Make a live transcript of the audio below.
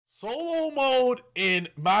Solo mode in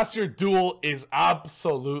Master Duel is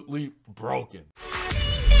absolutely broken.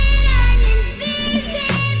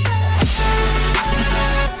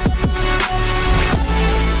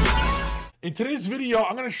 In today's video,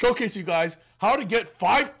 I'm going to showcase you guys how to get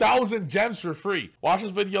 5,000 gems for free. Watch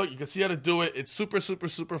this video, you can see how to do it. It's super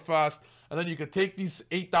fast. And then you can take these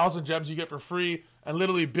 8,000 gems you get for free and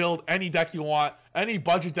literally build any deck you want, any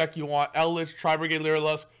budget deck you want, Eldritch, Tri-Brigade,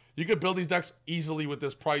 Lyralus. You can build these decks easily with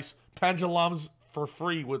this price. Pendulums for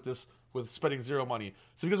free with this, with spending zero money.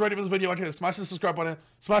 So if you guys are ready for this video, I want you to smash the subscribe button,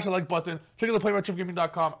 smash the like button, check out the play by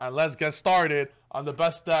trifgaming.com, and let's get started on the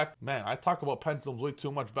best deck. Man, I talk about pendulums way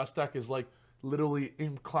too much. Best deck is like literally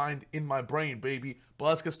inclined in my brain, baby. But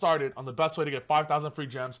let's get started on the best way to get 5,000 free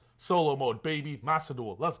gems, solo mode, baby, Master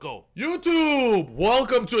Duel. Let's go. YouTube,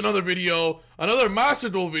 welcome to another video, another Master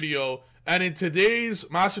Duel video. And in today's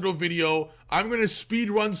Master Duel video, I'm going to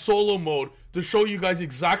speedrun solo mode to show you guys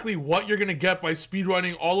exactly what you're going to get by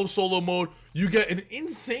speedrunning all of solo mode. You get an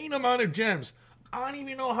insane amount of gems. I don't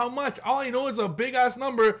even know how much. All I know is a big ass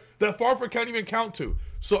number that Farfar can't even count to.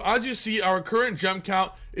 So as you see, our current gem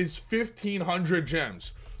count is 1,500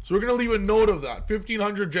 gems. So we're going to leave a note of that,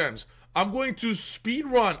 1,500 gems. I'm going to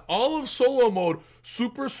speedrun all of solo mode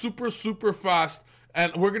super fast.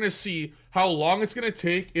 And we're going to see how long it's going to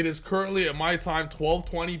take. It is currently at my time,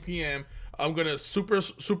 12:20 p.m. I'm going to super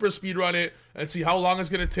speed run it and see how long it's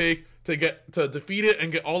going to take to defeat it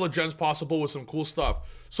and get all the gems possible with some cool stuff.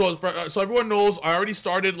 So everyone knows I already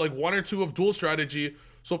started like 1 or 2 of duel strategy.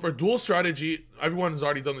 So for duel strategy, everyone's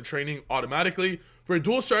already done the training automatically. For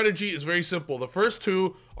duel strategy, it's very simple. The first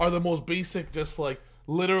 2 are the most basic, just like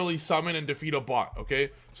literally summon and defeat a bot,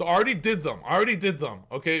 okay? So I already did them,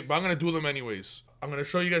 okay? But I'm going to do them anyways. I'm going to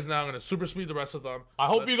show you guys now. I'm going to super speed the rest of them. I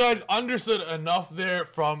hope you guys understood enough there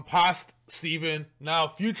from past Steven. Now,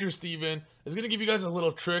 future Steven is going to give you guys a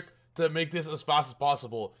little trick to make this as fast as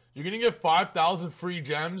possible. You're going to get 5,000 free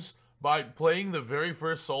gems by playing the very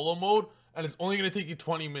first solo mode, and it's only going to take you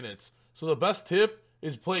 20 minutes. So the best tip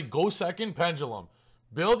is play Go Second Pendulum.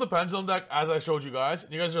 Build the Pendulum deck as I showed you guys.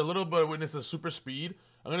 And you guys are a little bit of witness to super speed.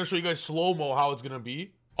 I'm going to show you guys slow-mo how it's going to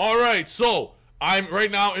be. Alright, so I'm right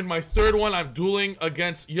now in my third one. I'm dueling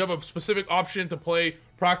against, you have a specific option to play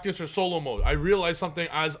practice or solo mode. I realized something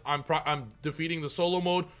as I'm defeating the solo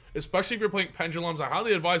mode, especially if you're playing pendulums. I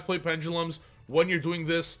highly advise play pendulums when you're doing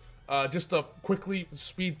this, just to quickly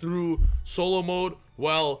speed through solo mode.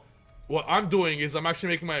 Well, what I'm doing is I'm actually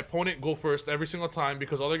making my opponent go first every single time,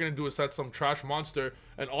 because all they're going to do is set some trash monster,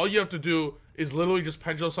 and all you have to do is literally just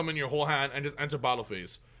pendulum summon your whole hand and just enter battle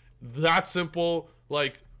phase. That simple,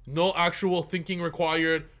 like no actual thinking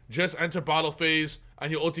required. Just enter battle phase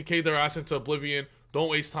and you'll OTK their ass into oblivion. Don't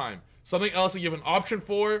waste time. Something else that you have an option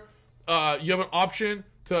for, you have an option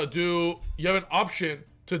to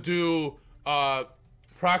do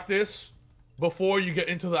practice before you get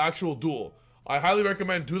into the actual duel. I highly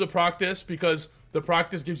recommend do the practice, because the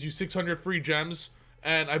practice gives you 600 free gems,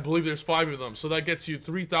 and I believe there's 5 of them, so that gets you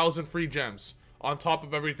 3,000 free gems on top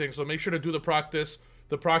of everything. So make sure to do the practice.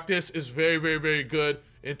 The practice is very good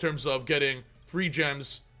in terms of getting free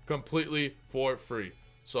gems completely for free.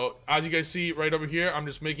 So as you guys see right over here, I'm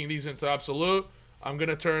just making these into absolute. I'm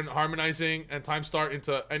gonna turn harmonizing and time start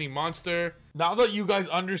into any monster. Now that you guys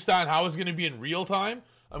understand how it's gonna be in real time,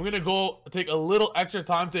 I'm gonna go take a little extra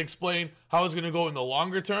time to explain how it's gonna go in the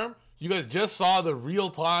longer term. You guys just saw the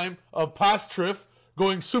real time of past Trif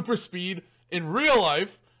going super speed in real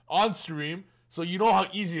life on stream, so you know how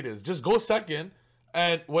easy it is. Just go second,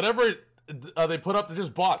 and whatever they put up, they're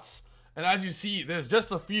just bots. And as you see, there's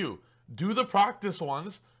just a few. Do the practice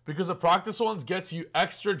ones, because the practice ones gets you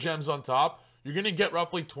extra gems on top. You're gonna get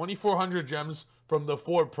roughly 2,400 gems from the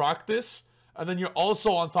 4 practice, and then you're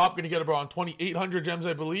also on top gonna get around 2,800 gems,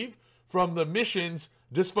 I believe, from the missions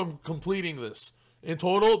just from completing this. In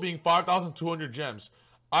total, being 5,200 gems.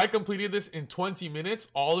 I completed this in 20 minutes,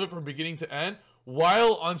 all of it from beginning to end,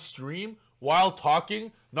 while on stream, while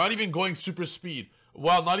talking, not even going super speed,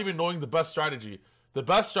 while not even knowing the best strategy. The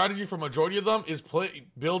best strategy for majority of them is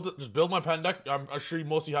just build my pen deck. I'm sure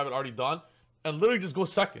most of you have it already done, and literally just go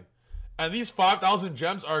second. And these 5,000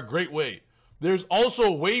 gems are a great way. There's also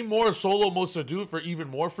way more solo modes to do for even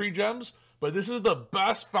more free gems, but this is the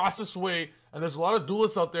best, fastest way. And there's a lot of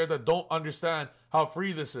duelists out there that don't understand how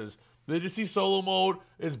free this is. They just see solo mode,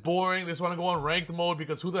 it's boring, they just want to go on ranked mode,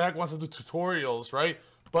 because who the heck wants to do tutorials, right?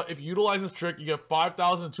 But if you utilize this trick, you get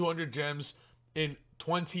 5,200 gems in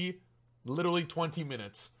literally 20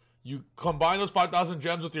 minutes. You combine those 5,000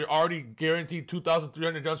 gems with your already guaranteed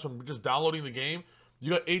 2,300 gems from just downloading the game,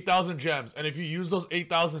 you got 8,000 gems. And if you use those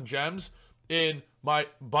 8,000 gems in my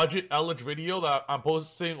budget Elich video that I'm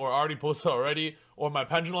posting or already posted already, or my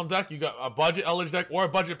pendulum deck. You got a budget Elich deck or a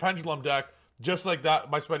budget pendulum deck, just like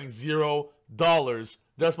that, by spending $0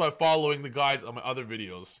 just by following the guides on my other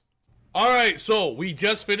videos. Alright, so we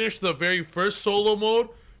just finished the very first solo mode.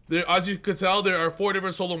 There, as you can tell, there are 4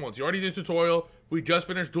 different solo modes. You already did tutorial. We just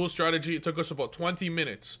finished dual strategy. It took us about 20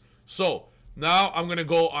 minutes. So now I'm gonna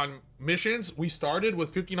go on missions. We started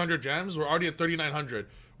with 1,500 gems. We're already at 3,900.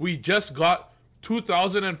 We just got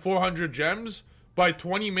 2,400 gems by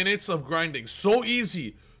 20 minutes of grinding. So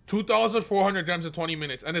easy. 2,400 gems in 20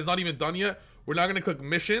 minutes, and it's not even done yet. We're not gonna click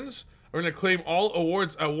missions. We're gonna claim all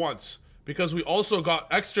awards at once, because we also got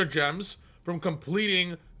extra gems from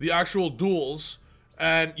completing the actual duels,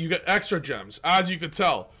 and you get extra gems, as you can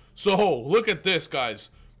tell. So look at this, guys.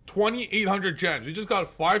 2,800 gems. We just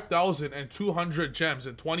got 5,200 gems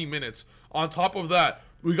in 20 minutes. On top of that,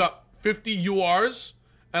 we got 50 URs,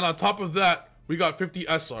 and on top of that, we got 50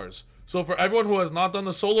 SRs. So for everyone who has not done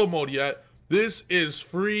the solo mode yet, this is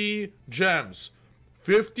free gems.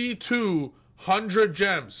 5,200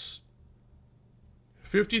 gems.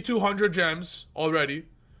 5,200 gems already,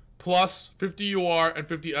 plus 50 UR and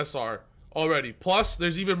 50 SR already. Plus,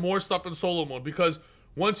 there's even more stuff in solo mode, because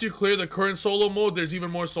once you clear the current solo mode, there's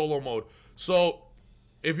even more solo mode. So,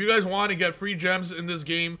 if you guys want to get free gems in this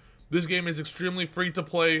game is extremely free to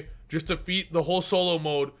play. Just defeat the whole solo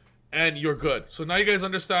mode, and you're good. So now you guys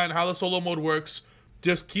understand how the solo mode works.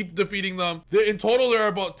 Just keep defeating them. In total, there are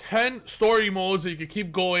about 10 story modes that you can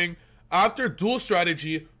keep going. After dual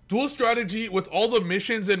strategy with all the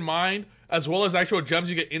missions in mind, as well as actual gems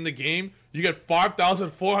you get in the game, you get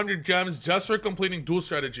 5,400 gems just for completing dual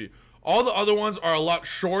strategy. All the other ones are a lot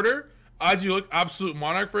shorter. As you look, Absolute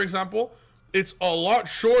Monarch, for example, it's a lot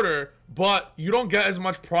shorter, but you don't get as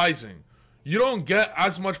much prizing. You don't get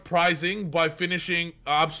as much prizing by finishing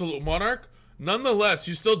Absolute Monarch. Nonetheless,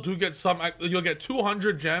 you still do get some. You'll get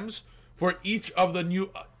 200 gems for each of the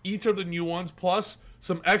new ones, plus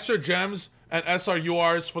some extra gems and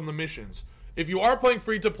SRURs from the missions. If you are playing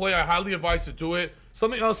free to play, I highly advise to do it.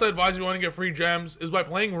 Something else I advise you want to get free gems is by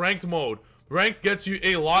playing ranked mode. Ranked gets you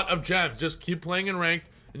a lot of gems. Just keep playing in ranked,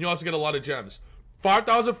 and you also get a lot of gems.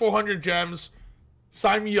 5,400 gems.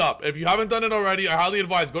 Sign me up. If you haven't done it already, I highly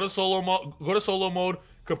advise go to solo mode,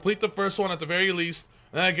 complete the first one at the very least,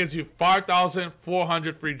 and that gives you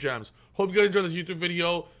 5,400 free gems. Hope you guys enjoyed this YouTube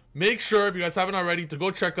video. Make sure, if you guys haven't already, to go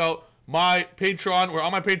check out my Patreon, where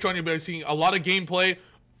on my Patreon you'll be seeing a lot of gameplay.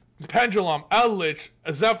 Pendulum, Elich,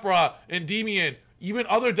 Zephyra, Endymion, even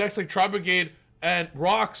other decks like Tri-Brigade and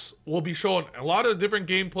Rocks will be shown. A lot of different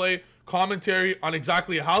gameplay, commentary on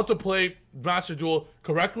exactly how to play Master Duel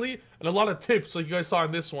correctly, and a lot of tips like you guys saw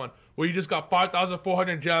in this one, where you just got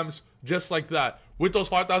 5,400 gems just like that. With those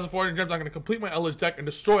 5,400 gems, I'm going to complete my Elich deck and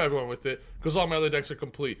destroy everyone with it, because all my other decks are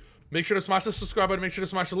complete. Make sure to smash the subscribe button, make sure to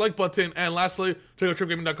smash the like button, and lastly, check out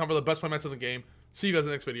trifgaming.com for the best playmats in the game. See you guys in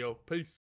the next video. Peace.